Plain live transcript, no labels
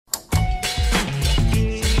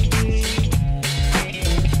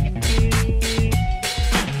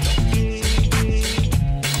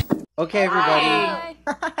Okay, everybody. Hi.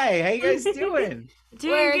 Hi, how you guys doing?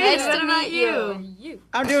 Doing good. Nice What to about meet you?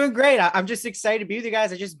 I'm doing great. I'm just excited to be with you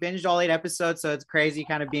guys. I just binged all 8 episodes, so it's crazy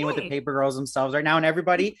kind of being with the Hey. paper girls themselves right now. And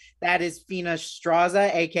everybody, that is Fina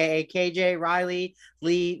Strazza, aka KJ, Riley,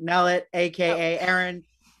 Lee Nelet, aka Aaron,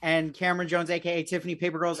 and Cameron Jones, aka Tiffany.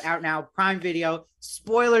 Paper Girls out now, Prime Video.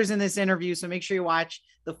 Spoilers in this interview, so make sure you watch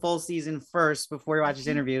the full season first before you watch this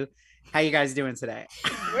interview. How you guys doing today?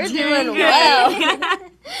 We're Doing doing well. well.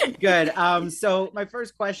 Good. So my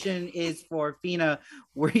first question is for Fina.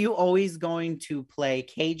 Were you always going to play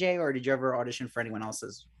KJ, or did you ever audition for anyone else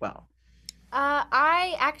as well?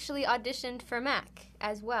 I actually auditioned for Mac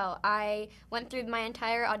as well. I went through my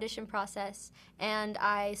entire audition process and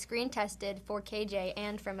I screen tested for KJ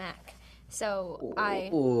and for Mac. So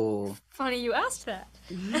Ooh, Funny you asked that.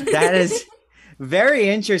 that is very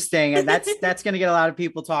interesting, and that's going to get a lot of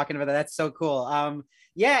people talking about that. That's so cool.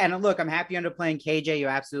 Yeah, and look, I'm happy you end up playing KJ. You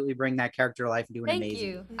absolutely bring that character to life and do an thank amazing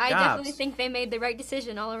you. I job. definitely think they made the right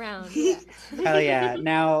decision all around. Hell yeah.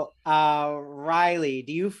 Now, Riley,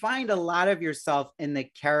 do you find a lot of yourself in the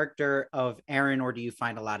character of Aaron, or do you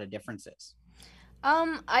find a lot of differences?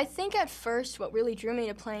 I think at first what really drew me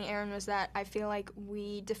to playing Erin was that I feel like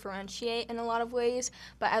we differentiate in a lot of ways,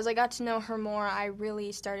 but as I got to know her more, I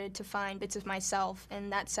really started to find bits of myself,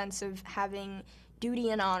 and that sense of having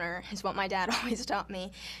duty and honor is what my dad always taught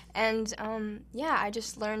me. And yeah, I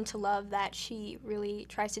just learned to love that she really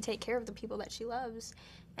tries to take care of the people that she loves,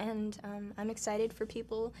 and I'm excited for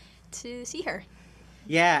people to see her.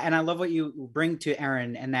 Yeah, and I love what you bring to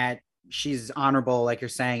Erin, and that she's honorable, like you're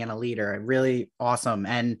saying, and a leader. Really awesome.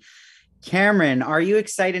 And Cameron, are you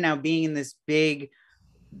excited now being in this big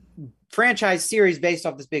franchise series based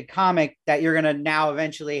off this big comic that you're going to now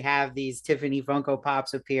eventually have these Tiffany Funko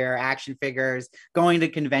Pops appear, action figures, going to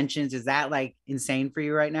conventions? Is that like insane for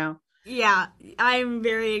you right now? Yeah, I'm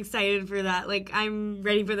very excited for that. Like, I'm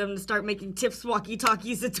ready for them to start making Tiff's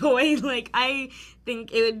walkie-talkies a toy. Like, I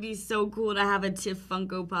think it would be so cool to have a Tiff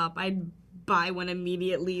Funko Pop. I'd buy one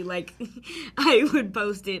immediately. Like, I would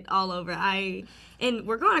post it all over. And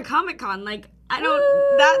we're going to Comic-Con. Like, I'm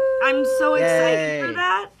so excited for Yay.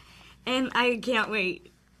 that. And I can't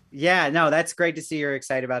wait. Yeah, no, that's great to see you're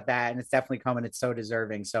excited about that. And it's definitely coming. It's so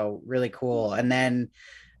deserving. So really cool. And then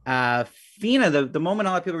Fina, the moment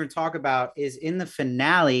a lot of people are going to talk about is in the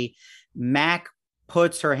finale, Mac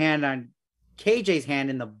puts her hand on KJ's hand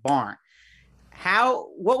in the barn.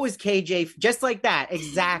 What was KJ, just like that?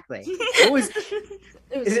 Exactly. What was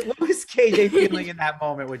KJ feeling in that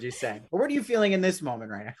moment, would you say? Or what are you feeling in this moment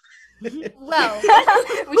right now? Well, Should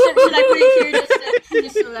I put it here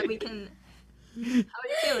just so that we can... How are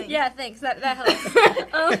you feeling? yeah, thanks. That helps.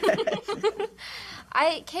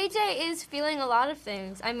 KJ is feeling a lot of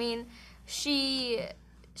things. I mean, she's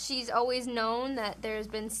always known that there's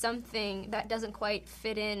been something that doesn't quite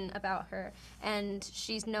fit in about her, and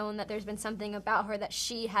she's known that there's been something about her that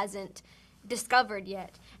she hasn't discovered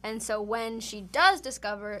yet. And so when she does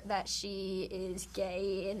discover that she is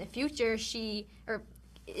gay in the future,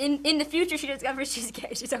 in the future she discovers she's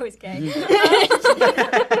gay. She's always gay.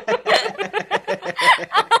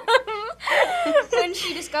 When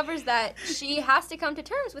she discovers that, she has to come to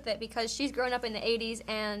terms with it because she's grown up in the 80s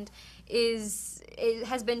and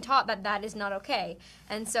has been taught that that is not okay.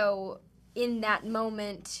 And so in that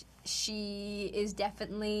moment, she is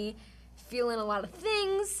definitely feeling a lot of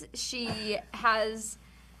things. She has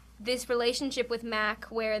this relationship with Mac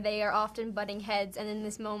where they are often butting heads, and in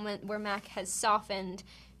this moment where Mac has softened,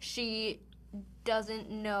 she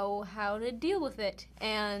doesn't know how to deal with it,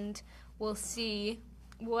 and we'll see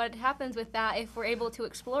what happens with that if we're able to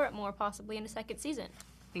explore it more, possibly in a second season.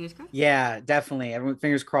 Fingers crossed. Yeah, definitely. Everyone,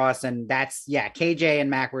 fingers crossed. And that's, yeah, KJ and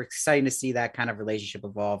Mac, we're excited to see that kind of relationship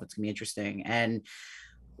evolve. It's gonna be interesting. And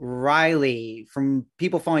Riley, from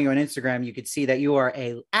people following you on Instagram, you could see that you are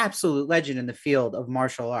a absolute legend in the field of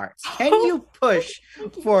martial arts. Can you push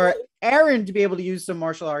for Aaron to be able to use some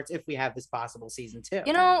martial arts if we have this possible season 2?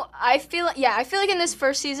 You know, I feel like in this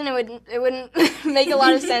first season it wouldn't make a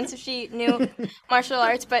lot of sense if she knew martial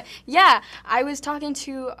arts. But yeah, I was talking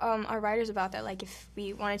to our writers about that. Like, if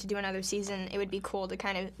we wanted to do another season, it would be cool to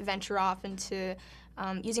kind of venture off into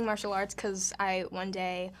using martial arts, because I one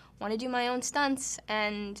day want to do my own stunts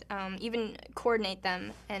and even coordinate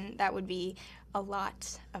them, and that would be a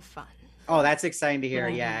lot of fun. Oh, that's exciting to hear.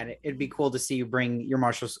 Yeah, and it'd be cool to see you bring your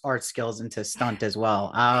martial arts skills into stunt as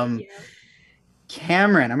well.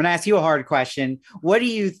 Cameron, I'm going to ask you a hard question. What do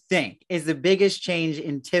you think is the biggest change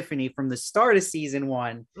in Tiffany from the start of season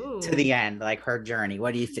 1 to the end, like her journey?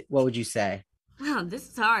 What would you say? Wow, this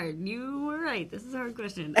is hard. You were right. This is a hard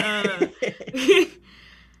question.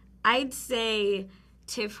 I'd say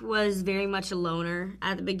Tiff was very much a loner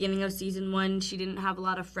at the beginning of season 1. She didn't have a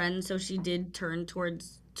lot of friends, so she did turn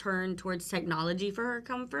towards technology for her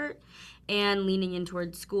comfort and leaning in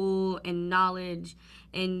towards school and knowledge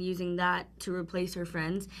and using that to replace her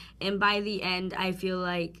friends. And by the end, I feel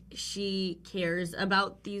like she cares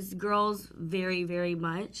about these girls very, very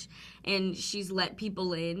much, and she's let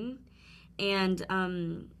people in.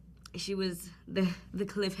 And she was the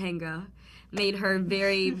cliffhanger made her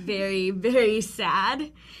very, very, very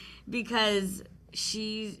sad because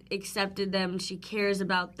she accepted them. She cares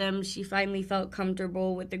about them. She finally felt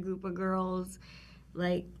comfortable with the group of girls.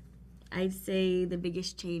 Like, I'd say the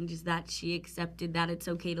biggest change is that she accepted that it's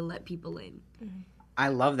okay to let people in. I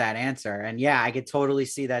love that answer. And yeah, I could totally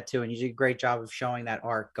see that too. And you did a great job of showing that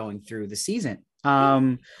arc going through the season.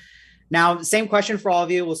 Now, same question for all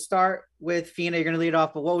of you. We'll start with Fina. You're going to lead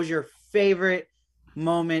off, but what was your favorite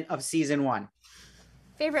moment of season 1?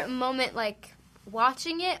 Favorite moment, like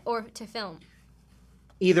watching it or to film?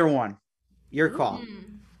 Either one. Your call.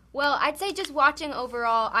 Well, I'd say just watching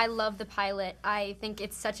overall, I love the pilot. I think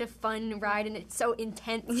it's such a fun ride and it's so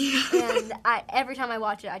intense. And every time I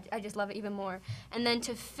watch it, I just love it even more. And then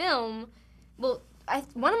to film, well,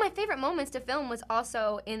 one of my favorite moments to film was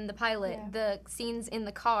also in the pilot, the scenes in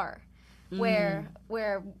the car. Where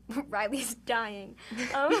Riley's dying.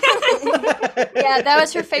 Yeah, that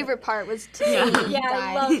was her favorite part, was to see him die.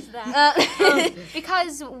 I loved that.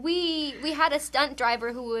 Because we had a stunt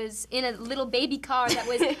driver who was in a little baby car that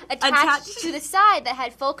was attached to the side that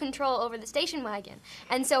had full control over the station wagon.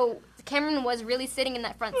 And so Camryn was really sitting in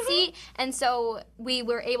that front seat, and so we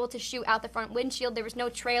were able to shoot out the front windshield. There was no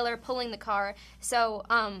trailer pulling the car. So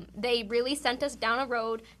they really sent us down a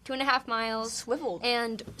road 2.5 miles. Swiveled.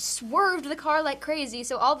 And swerved the car like crazy.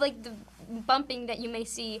 So all like the bumping that you may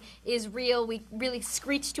see is real. We really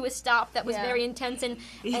screeched to a stop that was very intense and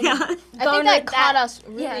I think that caught us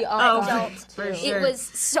really off guard. For sure. It was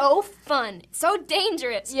so fun, so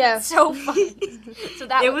dangerous, but so fun. So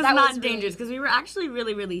it was not dangerous because we were actually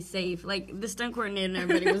really, really safe. Like the stunt coordinator and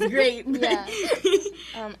everybody was great.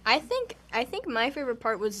 I think my favorite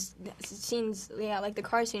part was scenes, like the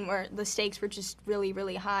car scene where the stakes were just really,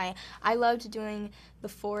 really high. I loved doing the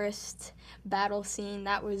forest battle scene.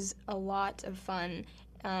 That was a lot of fun.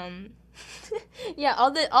 All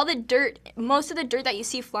the dirt, most of the dirt that you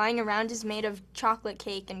see flying around is made of chocolate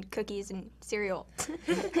cake and cookies and cereal.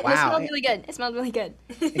 It smelled really good. It smelled really good.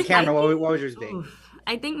 And Cameron, what was yours be?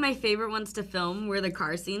 I think my favorite ones to film were the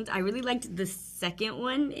car scenes. I really liked the second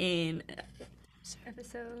one in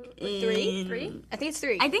episode 3? I think it's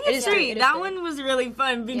 3. I think it's 3. That one was really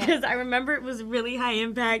fun because I remember it was really high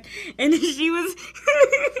impact, and she was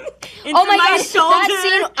into my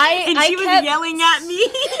shoulder, and she was yelling at me.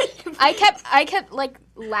 I kept like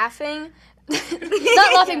laughing.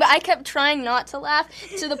 Not laughing, but I kept trying not to laugh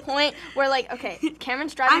to the point where, like, okay,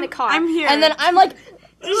 Cameron's driving the car, I'm here, and then I'm like,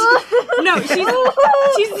 no, she's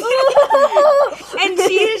and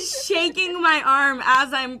she is shaking my arm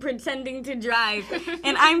as I'm pretending to drive,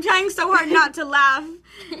 and I'm trying so hard not to laugh,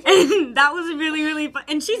 and that was really, really fun.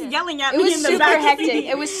 And she's yelling at me in the back. It was super hectic.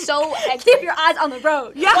 It was so hectic. Keep your eyes on the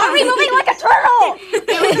road. Yeah, why are we moving like a turtle?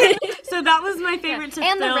 So that was my favorite to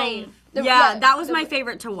and film. The rave. That was my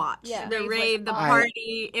favorite to watch. Yeah. The rave, the awesome.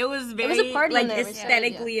 party. It was very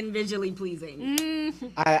aesthetically and visually pleasing.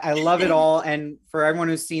 I love it all. And for everyone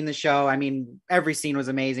who's seen the show, I mean, every scene was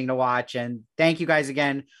amazing to watch. And thank you guys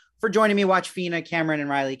again for joining me. Watch Fina, Camryn, and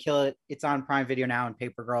Riley kill it. It's on Prime Video now and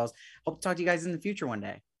Paper Girls. Hope to talk to you guys in the future one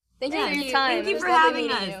day. Thank you for your time. Thank you for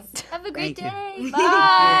having us. Have a great day. Bye. Bye.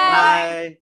 Bye.